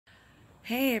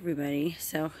Hey everybody,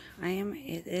 so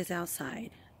it is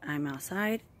outside. I'm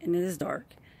outside and it is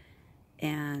dark.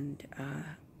 And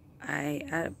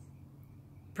I'm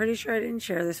pretty sure I didn't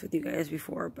share this with you guys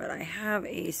before, but I have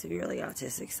a severely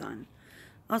autistic son.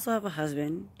 I also have a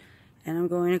husband, and I'm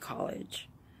going to college.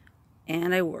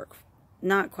 And I work,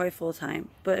 not quite full time,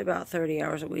 but about 30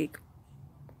 hours a week,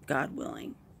 God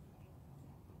willing.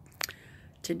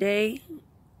 Today,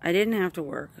 I didn't have to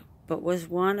work, but was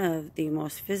one of the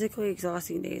most physically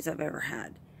exhausting days I've ever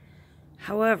had.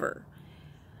 However,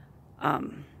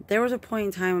 there was a point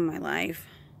in time in my life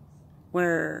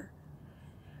where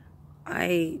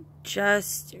I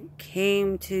just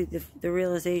came to the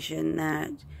realization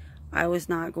that I was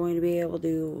not going to be able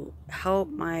to help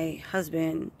my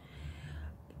husband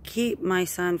keep my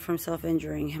son from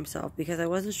self-injuring himself because I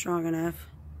wasn't strong enough,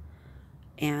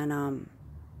 and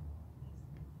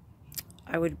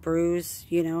I would bruise,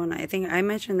 and I think I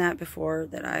mentioned that before,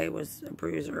 that I was a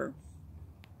bruiser.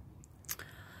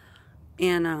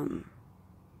 And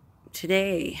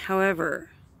today, however,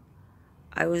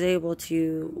 I was able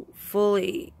to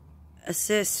fully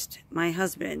assist my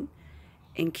husband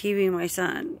in keeping my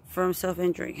son from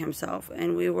self-injuring himself,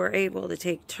 and we were able to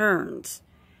take turns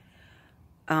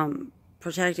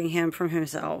protecting him from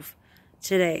himself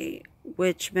today,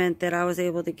 which meant that I was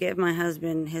able to give my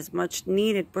husband his much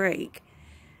needed break,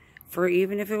 for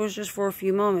even if it was just for a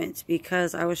few moments,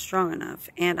 because I was strong enough.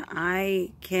 And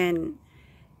I can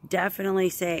definitely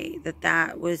say that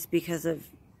that was because of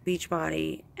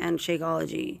Beachbody and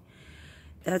Shakeology.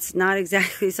 That's not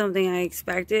exactly something I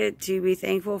expected to be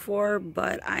thankful for,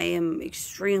 but I am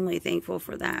extremely thankful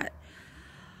for that.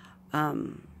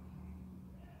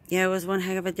 Yeah, it was one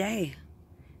heck of a day.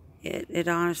 It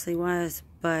honestly was,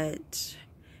 but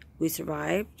we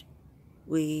survived.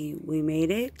 We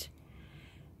made it.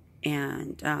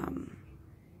 And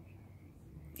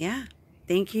yeah,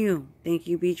 thank you. Thank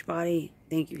you, Beachbody.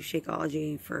 Thank you,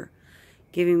 Shakeology, for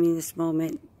giving me this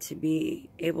moment to be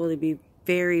able to be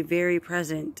very, very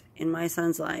present in my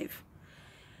son's life.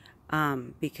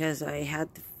 Because I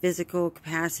had the physical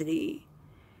capacity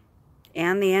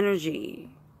and the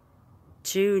energy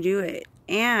to do it.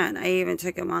 And I even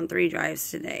took him on 3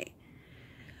 drives today.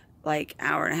 Like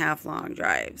hour-and-a-half long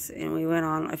drives. And we went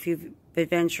on a few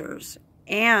adventures.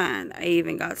 And I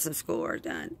even got some schoolwork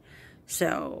done.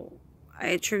 So I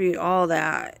attribute all of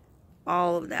that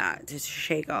to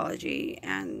Shakeology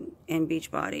and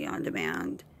Beachbody On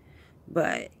Demand.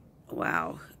 But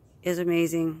wow, it's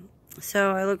amazing.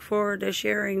 So I look forward to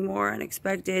sharing more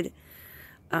unexpected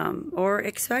or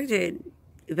expected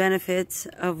benefits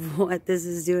of what this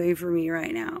is doing for me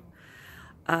right now.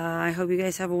 I hope you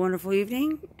guys have a wonderful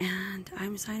evening, and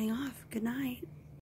I'm signing off. Good night.